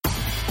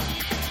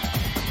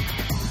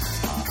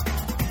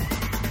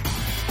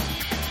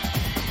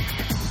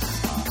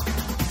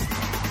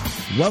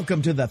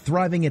Welcome to the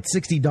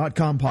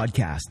ThrivingAt60.com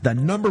podcast, the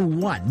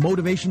 #1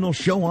 motivational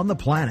show on the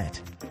planet.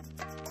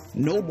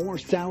 No more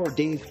sour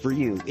days for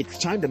you. It's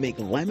time to make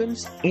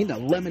lemons into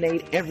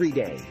lemonade every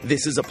day.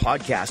 This is a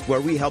podcast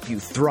where we help you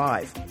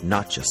thrive,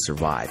 not just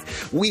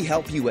survive. We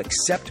help you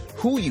accept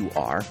who you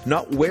are,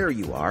 not where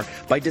you are,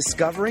 by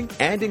discovering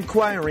and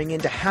inquiring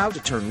into how to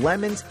turn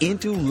lemons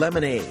into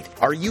lemonade.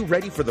 Are you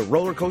ready for the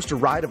roller coaster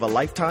ride of a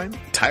lifetime?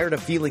 Tired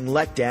of feeling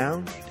let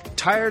down?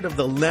 Tired of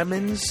the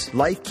lemons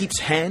life keeps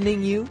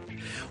handing you?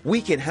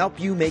 We can help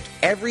you make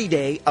every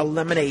day a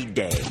lemonade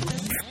day.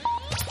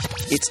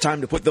 It's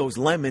time to put those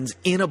lemons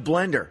in a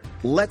blender.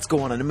 Let's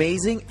go on an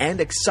amazing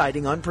and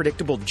exciting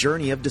unpredictable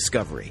journey of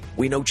discovery.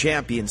 We know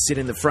champions sit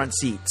in the front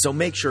seat, so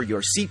make sure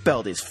your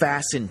seatbelt is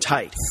fastened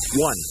tight.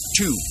 1,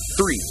 2,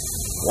 3,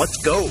 let's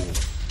go.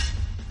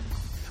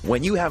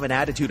 When you have an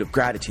attitude of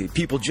gratitude,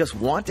 people just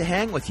want to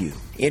hang with you.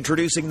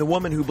 Introducing the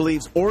woman who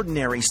believes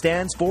ordinary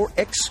stands for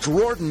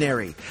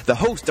extraordinary. The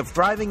host of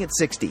Thriving at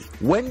 60,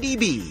 Wendy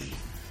B.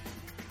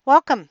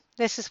 Welcome.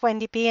 This is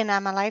Wendy B. and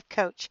I'm a life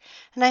coach.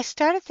 And I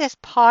started this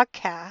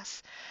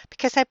podcast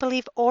because I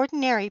believe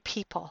ordinary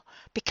people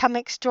become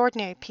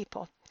extraordinary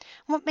people.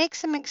 What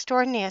makes them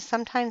extraordinary is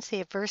sometimes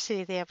the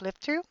adversity they have lived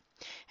through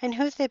and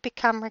who they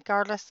become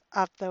regardless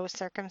of those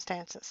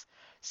circumstances.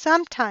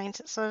 Sometimes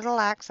it's little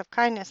acts of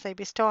kindness they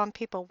bestow on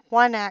people,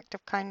 one act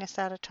of kindness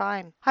at a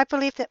time. I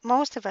believe that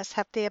most of us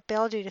have the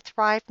ability to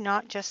thrive,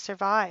 not just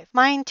survive.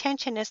 My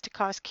intention is to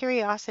cause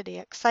curiosity,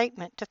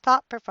 excitement, to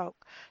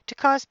thought-provoke, to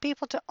cause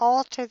people to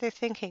alter their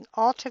thinking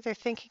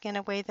in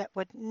a way that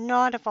would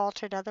not have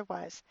altered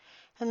otherwise.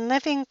 And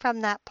living from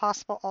that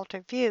possible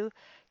altered view,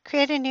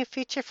 create a new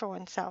future for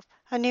oneself,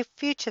 a new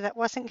future that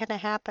wasn't going to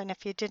happen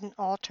if you didn't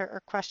alter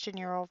or question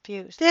your old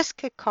views. This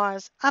could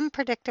cause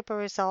unpredictable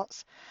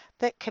results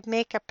that could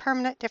make a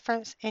permanent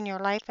difference in your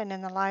life and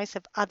in the lives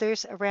of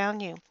others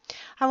around you.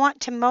 I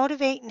want to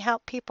motivate and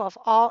help people of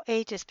all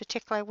ages,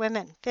 particularly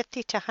women,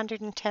 50 to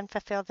 110,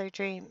 fulfill their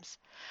dreams.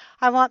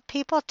 I want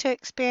people to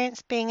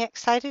experience being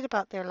excited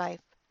about their life.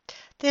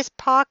 This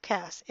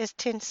podcast is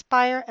to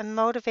inspire and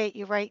motivate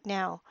you right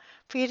now,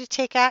 for you to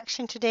take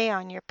action today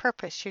on your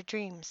purpose, your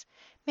dreams.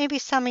 Maybe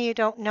some of you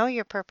don't know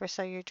your purpose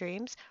or your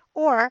dreams,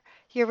 or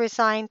you're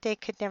resigned they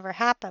could never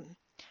happen.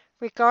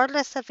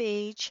 Regardless of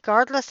age,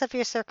 regardless of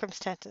your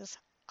circumstances,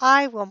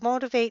 I will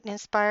motivate and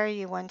inspire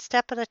you one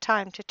step at a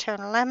time to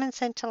turn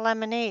lemons into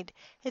lemonade.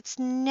 It's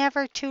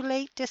never too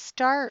late to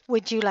start.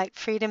 Would you like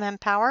freedom and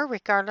power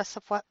regardless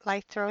of what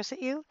life throws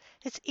at you?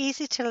 It's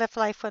easy to live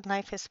life when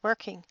life is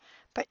working.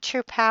 But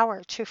true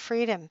power, true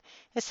freedom,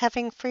 is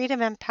having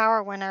freedom and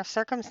power when our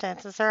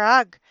circumstances are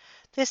ugh.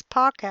 This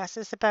podcast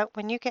is about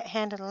when you get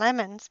handed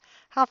lemons,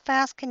 how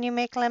fast can you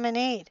make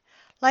lemonade?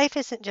 Life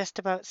isn't just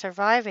about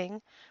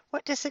surviving.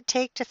 What does it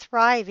take to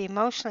thrive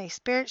emotionally,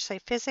 spiritually,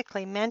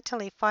 physically,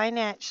 mentally,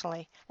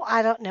 financially? Well,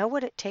 I don't know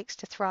what it takes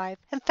to thrive.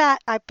 In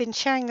fact, I've been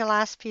sharing the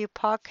last few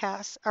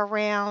podcasts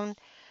around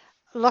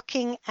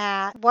looking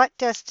at what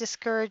does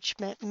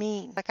discouragement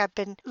mean. Like I've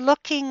been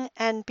looking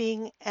and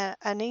being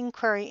an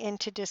inquiry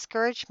into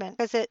discouragement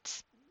because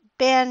it's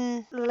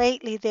been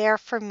lately there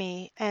for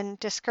me, and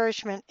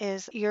discouragement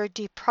is you're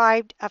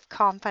deprived of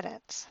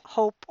confidence,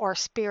 hope, or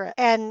spirit.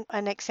 And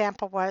an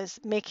example was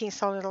making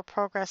so little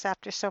progress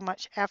after so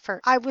much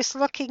effort. I was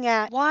looking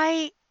at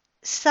why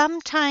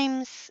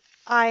sometimes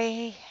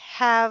I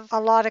have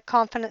a lot of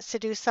confidence to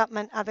do something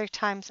and other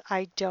times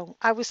I don't.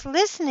 I was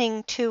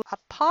listening to a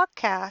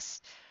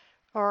podcast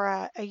or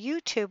a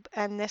YouTube,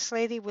 and this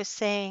lady was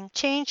saying,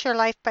 change your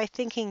life by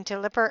thinking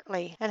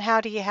deliberately. And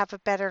how do you have a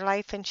better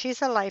life? And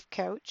she's a life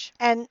coach.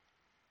 And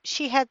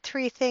she had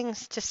 3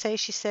 things to say.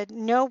 She said,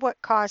 know what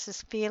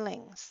causes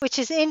feelings, which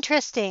is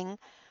interesting.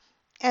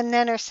 And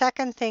then her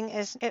second thing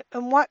is,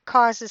 and what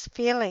causes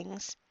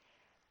feelings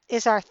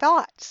is our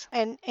thoughts.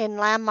 And in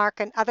Landmark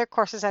and other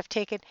courses I've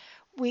taken,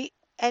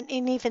 and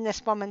even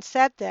this woman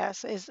said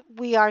this, is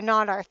we are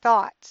not our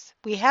thoughts.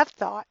 We have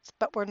thoughts,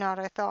 but we're not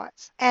our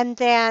thoughts. And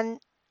then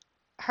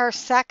her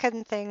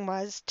second thing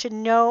was to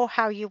know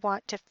how you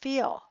want to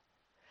feel.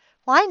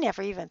 Well, I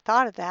never even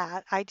thought of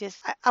that. I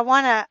guess I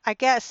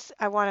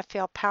want to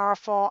feel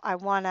powerful. I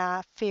want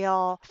to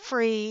feel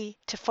free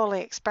to fully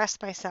express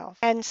myself.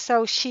 And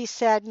so she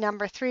said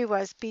number 3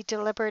 was be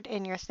deliberate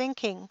in your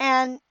thinking.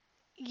 And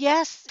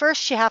yes,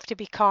 first you have to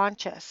be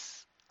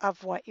conscious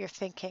of what you're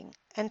thinking.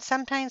 And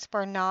sometimes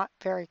we're not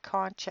very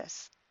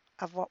conscious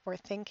of what we're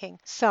thinking.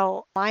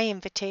 So my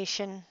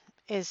invitation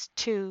is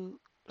to,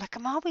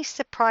 I'm always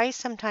surprised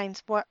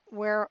sometimes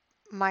where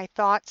my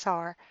thoughts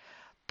are.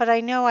 But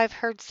I know I've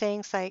heard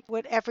sayings like,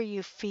 whatever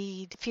you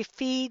feed, if you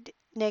feed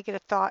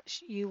negative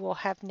thoughts, you will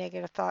have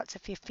negative thoughts.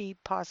 If you feed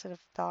positive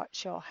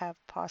thoughts, you'll have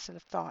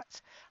positive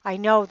thoughts. I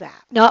know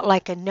that. Not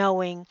like a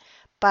knowing,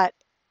 but,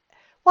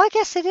 well, I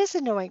guess it is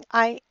a knowing.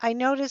 I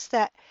notice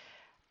that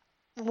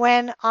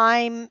when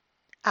I'm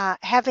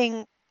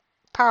having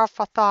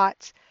powerful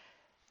thoughts,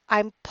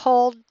 I'm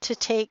pulled to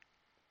take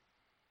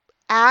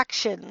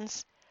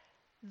actions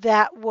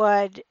that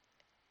would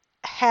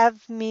have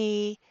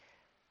me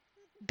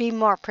be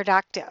more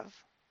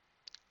productive.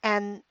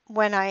 And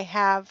when I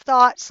have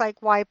thoughts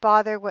like, why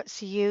bother? What's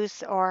the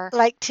use? Or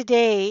like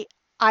today,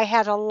 I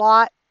had a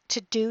lot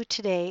to do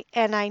today,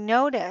 and I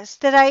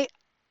noticed that I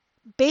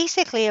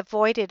basically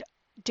avoided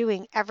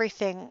doing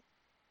everything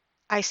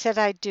I said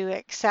I'd do,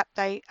 except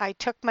I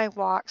took my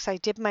walks, I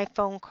did my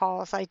phone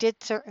calls, I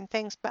did certain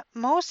things, but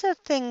most of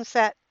the things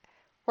that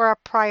were a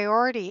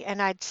priority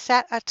and I'd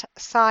set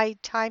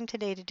aside time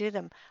today to do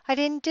them, I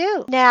didn't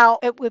do. Now,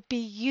 it would be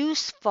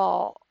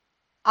useful.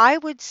 I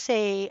would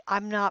say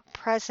I'm not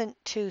present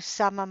to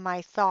some of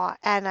my thought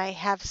and I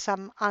have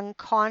some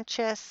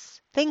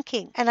unconscious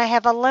thinking and I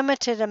have a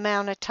limited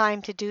amount of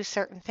time to do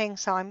certain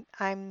things. So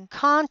I'm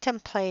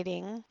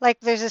contemplating,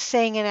 like there's a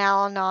saying in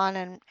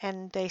Al-Anon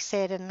and they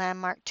say it in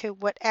Landmark too,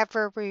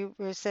 whatever we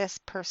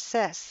resist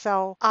persists.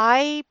 So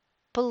I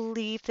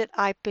believe that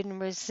I've been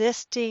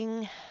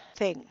resisting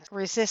things,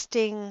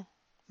 resisting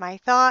my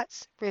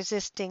thoughts,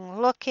 resisting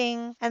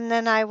looking. And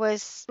then I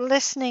was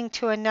listening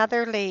to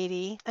another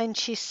lady, and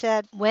she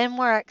said, when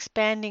we're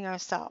expanding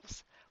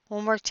ourselves,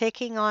 when we're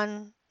taking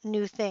on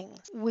new things,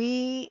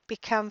 we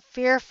become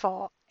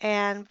fearful.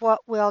 And what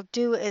we'll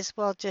do is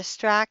we'll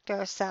distract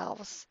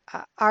ourselves.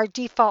 Our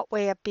default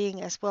way of being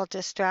is we'll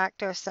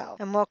distract ourselves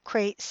and we'll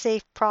create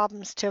safe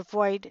problems to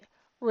avoid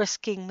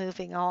risking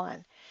moving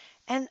on.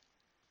 And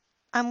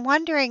I'm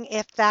wondering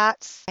if I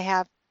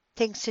have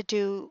things to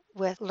do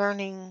with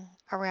learning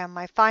around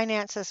my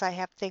finances. I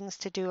have things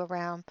to do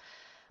around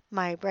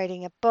my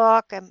writing a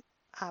book and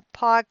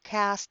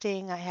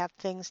podcasting. I have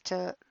things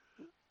to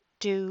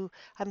do.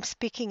 I'm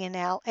speaking in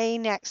LA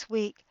next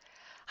week.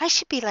 I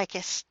should be like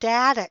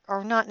ecstatic,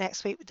 or not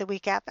next week, the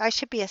week after. I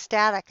should be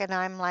ecstatic, and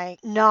I'm like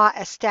not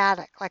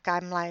ecstatic, like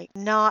I'm like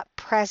not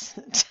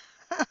present.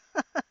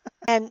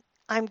 And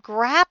I'm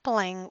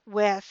grappling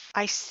with,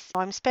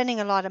 I'm spending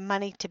a lot of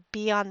money to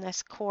be on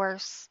this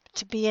course,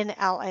 to be in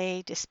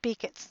LA, to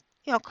speak. It's,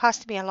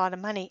 cost me a lot of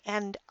money.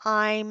 And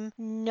I'm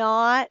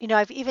not,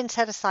 I've even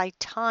set aside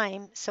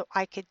time so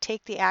I could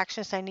take the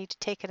actions I need to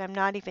take, and I'm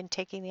not even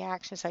taking the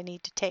actions I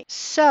need to take.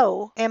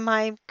 So am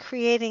I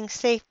creating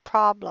safe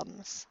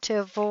problems to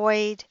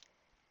avoid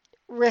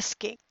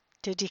risking,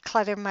 to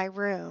declutter my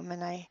room?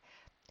 And I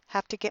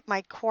have to get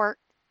my court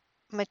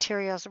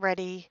materials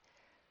ready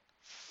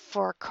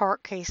for a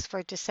court case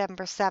for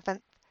December 7th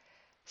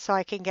so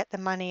I can get the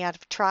money out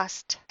of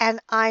trust.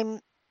 And I'm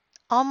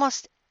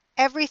almost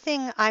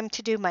everything I'm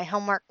to do, my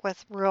homework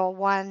with Rule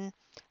 1,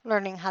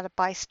 learning how to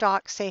buy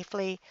stock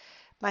safely,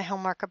 my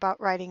homework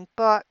about writing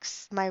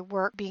books, my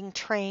work being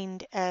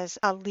trained as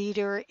a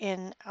leader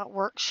in a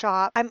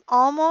workshop. I'm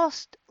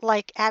almost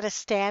like at a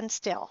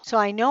standstill. So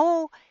I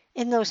know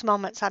in those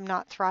moments I'm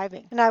not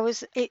thriving. And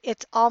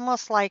it's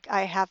almost like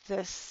I have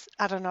this,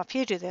 I don't know if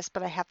you do this,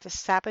 but I have this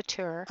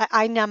saboteur.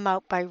 I numb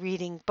out by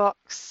reading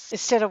books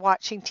instead of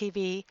watching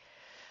TV.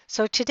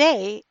 So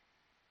today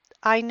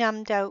I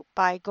numbed out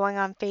by going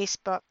on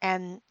Facebook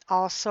and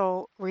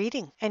also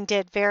reading, and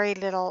did very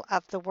little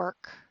of the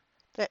work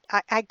that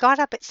I got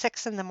up at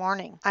 6 in the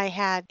morning. I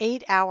had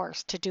 8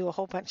 hours to do a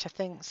whole bunch of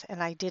things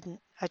and I didn't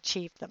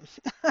achieve them.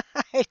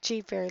 I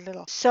achieved very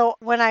little. So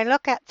when I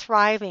look at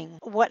thriving,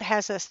 what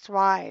has us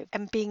thrive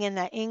and being in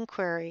that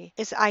inquiry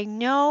is I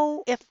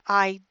know if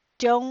I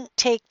don't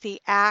take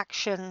the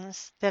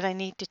actions that I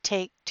need to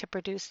take to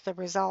produce the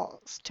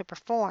results, to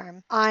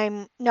perform,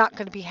 I'm not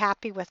going to be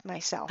happy with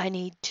myself.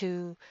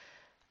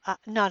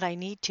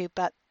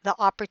 But the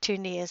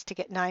opportunity is to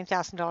get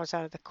 $9,000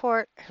 out of the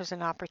court. Here's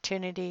an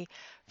opportunity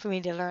for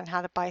me to learn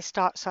how to buy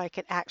stock so I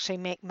could actually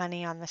make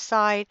money on the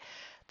side.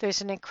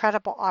 There's an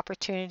incredible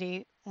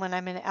opportunity when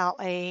I'm in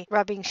LA,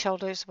 rubbing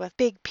shoulders with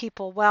big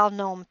people,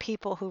 well-known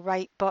people who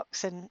write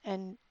books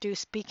and do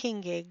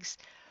speaking gigs.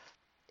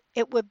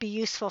 It would be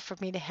useful for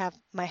me to have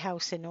my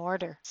house in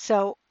order.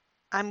 So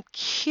I'm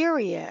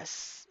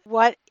curious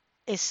what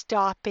is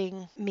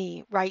stopping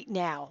me right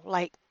now.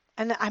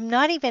 And I'm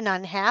not even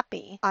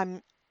unhappy.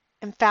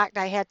 In fact,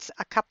 I had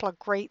a couple of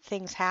great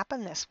things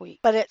happen this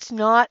week, but it's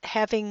not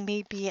having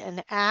me be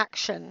in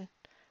action,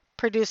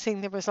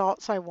 producing the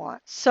results I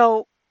want.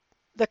 So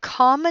the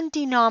common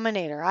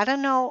denominator, I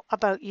don't know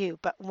about you,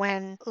 but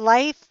when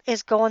life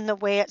is going the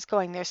way it's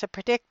going, there's a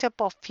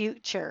predictable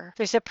future.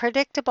 There's a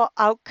predictable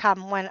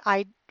outcome when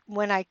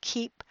I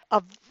keep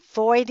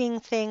avoiding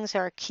things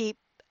or keep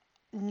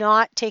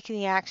not taking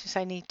the actions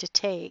I need to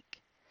take.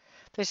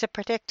 There's a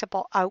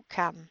predictable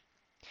outcome.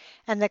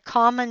 And the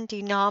common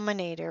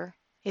denominator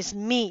is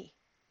me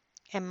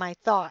and my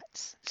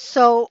thoughts.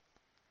 So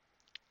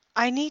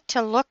I need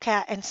to look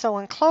at, and so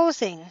in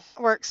closing,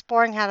 we're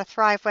exploring how to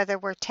thrive, whether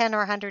we're 10 or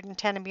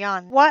 110 and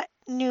beyond. What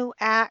new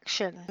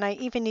action, and I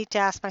even need to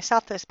ask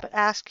myself this, but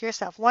ask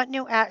yourself, what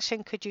new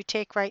action could you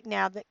take right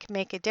now that can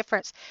make a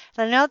difference?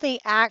 And I know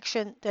the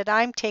action that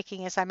I'm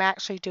taking is I'm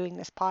actually doing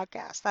this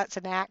podcast. That's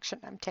an action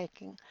I'm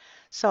taking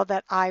so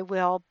that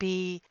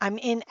I'm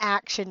in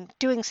action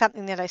doing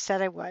something that I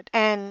said I would.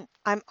 And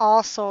I'm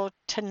also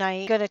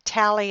tonight going to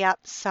tally up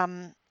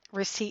some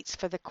receipts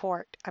for the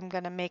court. I'm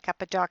going to make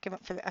up a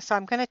document for that. So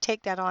I'm going to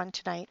take that on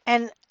tonight.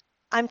 And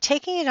I'm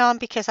taking it on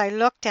because I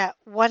looked at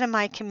what am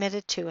I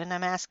committed to, and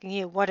I'm asking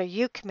you, what are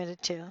you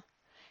committed to?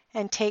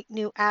 And take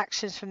new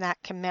actions from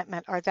that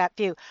commitment or that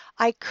view.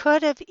 I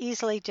could have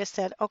easily just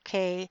said,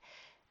 okay,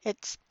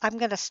 I'm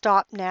going to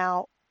stop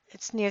now.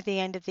 It's near the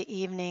end of the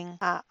evening.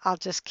 I'll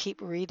just keep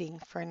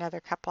reading for another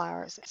couple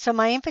hours. So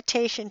my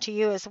invitation to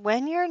you is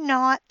when you're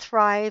not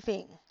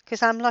thriving,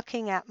 because I'm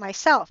looking at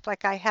myself,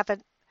 like I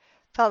haven't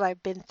felt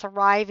I've been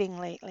thriving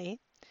lately.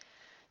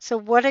 So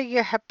what are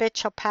your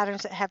habitual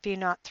patterns that have you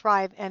not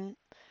thrive? And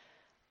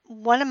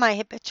one of my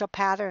habitual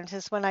patterns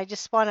is when I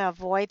just want to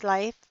avoid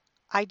life,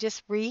 I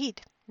just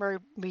read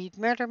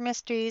murder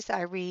mysteries.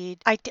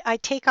 I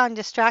take on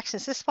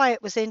distractions. This is why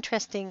it was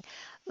interesting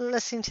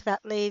listening to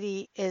that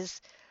lady,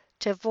 is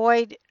to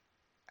avoid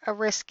a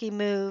risky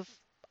move,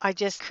 I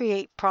just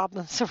create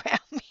problems around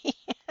me.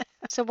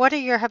 So what are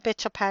your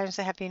habitual patterns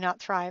that have you not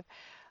thrive?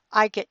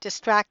 I get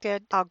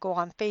distracted. I'll go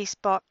on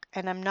Facebook,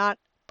 and I'm not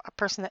a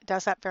person that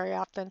does that very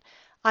often.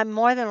 I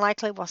more than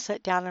likely will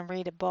sit down and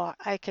read a book.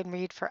 I can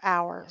read for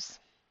hours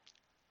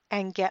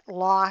and get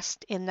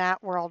lost in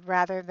that world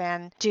rather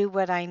than do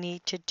what I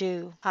need to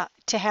do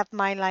to have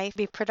my life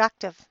be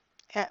productive.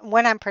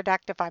 When I'm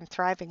productive, I'm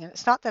thriving. And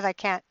it's not that I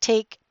can't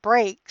take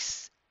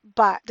breaks,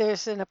 but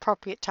there's an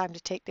appropriate time to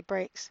take the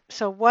breaks.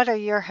 So what are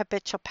your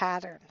habitual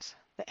patterns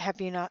that have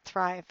you not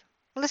thrive?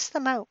 List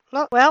them out.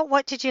 Look, well,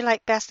 what did you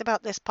like best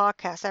about this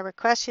podcast? I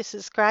request you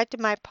subscribe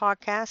to my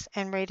podcast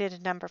and rate it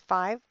a number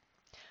 5.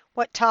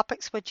 What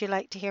topics would you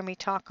like to hear me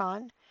talk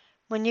on?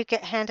 When you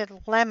get handed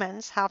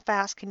lemons, how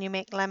fast can you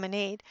make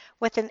lemonade?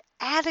 With an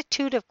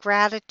attitude of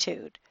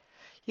gratitude,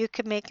 you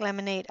can make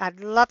lemonade. I'd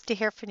love to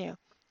hear from you.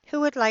 Who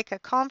would like a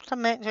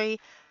complimentary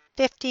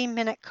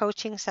 15-minute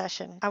coaching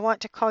session? I want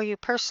to call you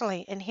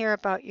personally and hear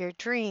about your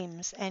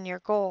dreams and your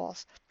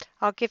goals.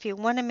 I'll give you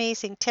one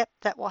amazing tip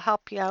that will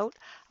help you out.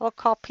 I will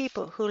call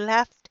people who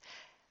let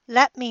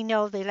me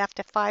know they left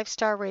a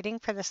 5-star rating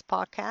for this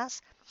podcast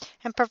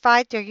and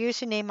provide their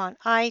username on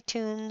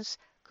iTunes,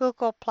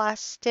 Google+,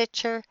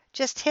 Stitcher.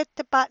 Just hit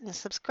the button,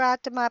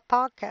 subscribe to my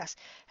podcast,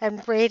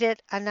 and rate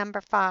it a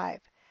number 5.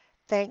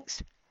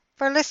 Thanks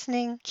for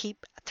listening.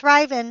 Keep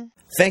thriving.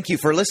 Thank you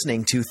for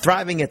listening to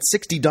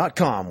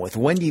ThrivingAt60.com with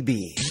Wendy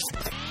B.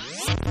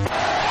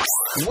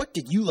 What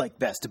did you like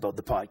best about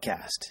the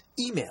podcast?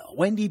 Email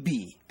Wendy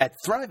B at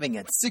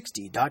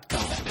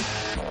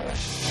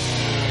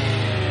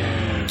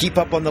ThrivingAt60.com. Keep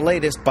up on the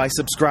latest by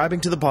subscribing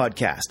to the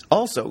podcast.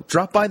 Also,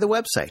 drop by the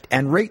website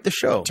and rate the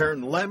show.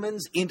 Turn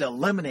lemons into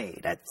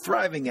lemonade at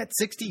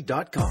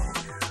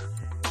ThrivingAt60.com.